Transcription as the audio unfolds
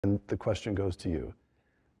And the question goes to you.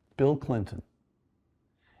 Bill Clinton,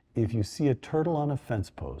 if you see a turtle on a fence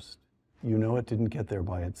post, you know it didn't get there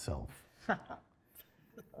by itself.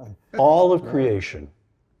 All of creation,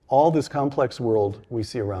 all this complex world we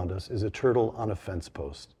see around us is a turtle on a fence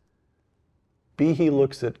post. Behe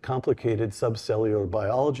looks at complicated subcellular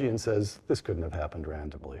biology and says, this couldn't have happened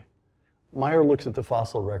randomly. Meyer looks at the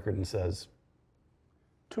fossil record and says,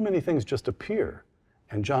 too many things just appear.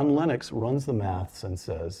 And John Lennox runs the maths and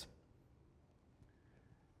says,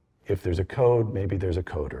 if there's a code, maybe there's a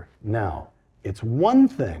coder. Now, it's one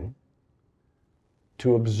thing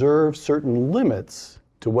to observe certain limits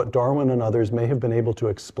to what Darwin and others may have been able to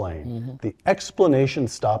explain. Mm-hmm. The explanation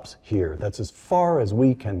stops here. That's as far as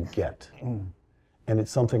we can get. And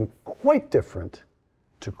it's something quite different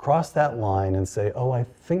to cross that line and say, oh, I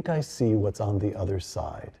think I see what's on the other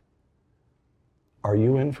side. Are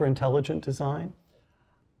you in for intelligent design?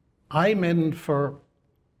 I'm in for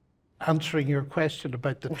answering your question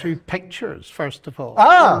about the two pictures, first of all.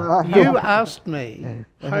 You asked me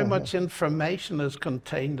how much information is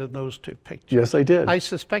contained in those two pictures. Yes, I did. I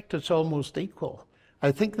suspect it's almost equal.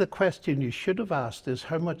 I think the question you should have asked is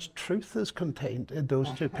how much truth is contained in those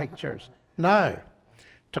two pictures. Now,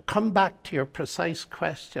 to come back to your precise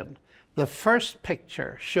question, the first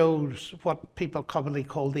picture shows what people commonly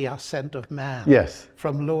call the ascent of man. Yes.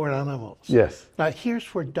 From lower animals. Yes. Now, here's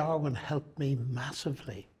where Darwin helped me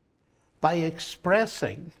massively by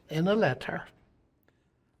expressing in a letter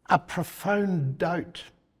a profound doubt.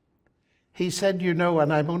 He said, you know,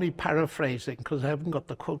 and I'm only paraphrasing because I haven't got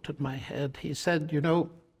the quote in my head. He said, you know,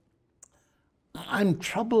 I'm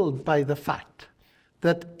troubled by the fact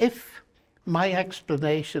that if my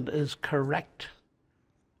explanation is correct,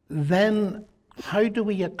 then how do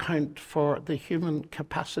we account for the human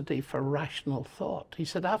capacity for rational thought? He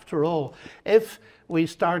said, after all, if we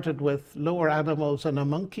started with lower animals and a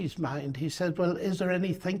monkey's mind, he said, well, is there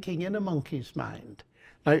any thinking in a monkey's mind?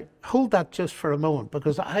 Now, hold that just for a moment,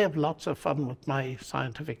 because I have lots of fun with my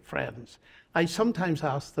scientific friends. I sometimes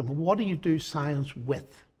ask them, what do you do science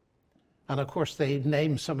with? And of course, they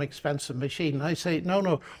name some expensive machine. I say,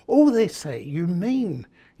 no. Oh, they say, you mean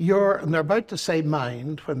and they're about to say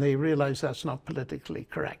mind when they realize that's not politically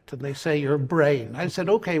correct. And they say your brain. I said,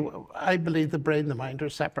 okay, well, I believe the brain and the mind are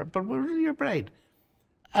separate, but where's your brain?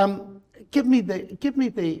 Give me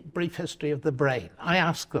the brief history of the brain. I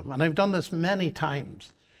ask them, and I've done this many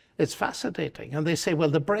times. It's fascinating. And they say, well,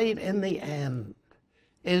 the brain in the end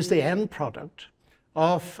is the end product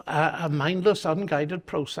of a mindless, unguided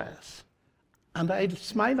process. And I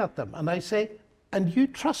smile at them and I say, and you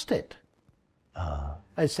trust it?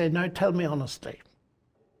 I say, now tell me honestly,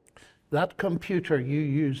 that computer you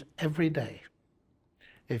use every day,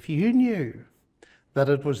 if you knew that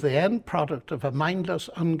it was the end product of a mindless,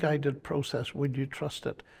 unguided process, would you trust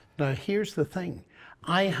it? Now, here's the thing.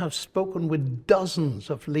 I have spoken with dozens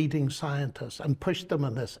of leading scientists and pushed them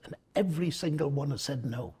on this, and every single one has said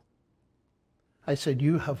no. I said,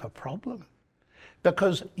 you have a problem,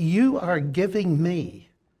 because you are giving me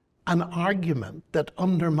an argument that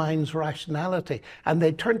undermines rationality. And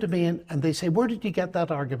they turn to me and they say, where did you get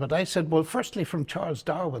that argument? I said, well, firstly, from Charles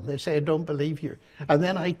Darwin. They say, I don't believe you. And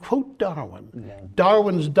then I quote Darwin. Yeah.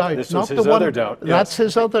 Darwin's doubt. This was his other doubt. That's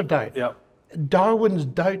his other doubt. Yep. Darwin's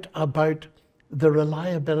doubt about the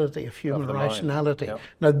reliability of human rationality. Yep.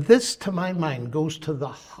 Now, this, to my mind, goes to the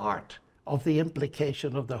heart of the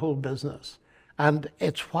implication of the whole business. And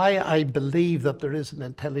it's why I believe that there is an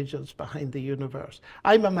intelligence behind the universe.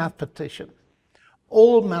 I'm a mathematician.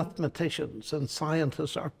 All mathematicians and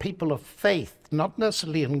scientists are people of faith, not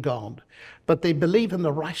necessarily in God, but they believe in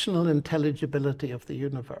the rational intelligibility of the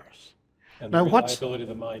universe. And the reliability of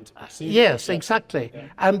the mind to perceive. Yes, exactly. Yeah.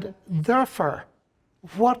 And therefore,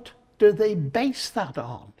 what do they base that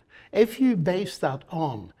on? If you base that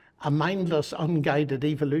on a mindless, unguided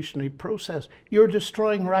evolutionary process, you're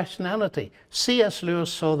destroying rationality. C.S.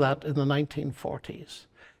 Lewis saw that in the 1940s.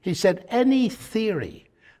 He said, any theory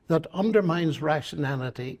that undermines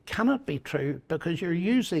rationality cannot be true because you're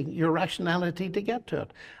using your rationality to get to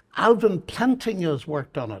it. Alvin Plantinga has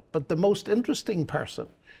worked on it, but the most interesting person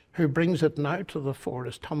who brings it now to the fore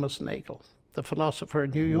is Thomas Nagel, the philosopher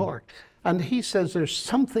in New York. And he says there's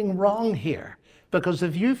something wrong here, because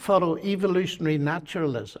if you follow evolutionary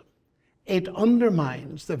naturalism, it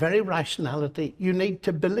undermines the very rationality you need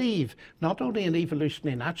to believe, not only in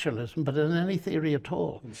evolutionary naturalism, but in any theory at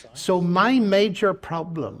all. So my major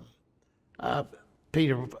problem,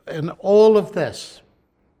 Peter, in all of this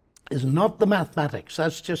is not the mathematics.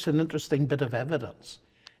 That's just an interesting bit of evidence.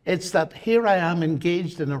 It's that here I am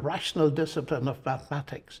engaged in a rational discipline of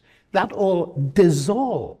mathematics. That all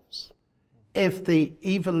dissolves if the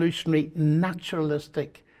evolutionary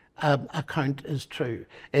naturalistic account is true.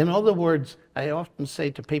 In other words, I often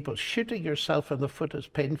say to people, shooting yourself in the foot is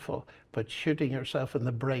painful, but shooting yourself in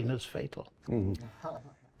the brain is fatal.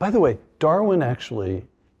 By the way, Darwin actually,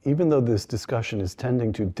 even though this discussion is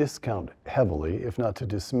tending to discount heavily, if not to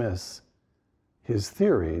dismiss, his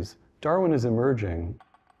theories, Darwin is emerging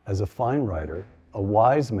as a fine writer, a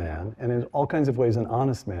wise man, and in all kinds of ways an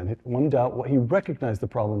honest man. One doubt, he recognized the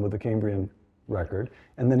problem with the Cambrian record,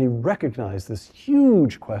 and then he recognized this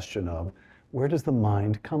huge question of where does the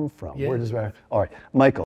mind come from? Yeah. All right, Michael.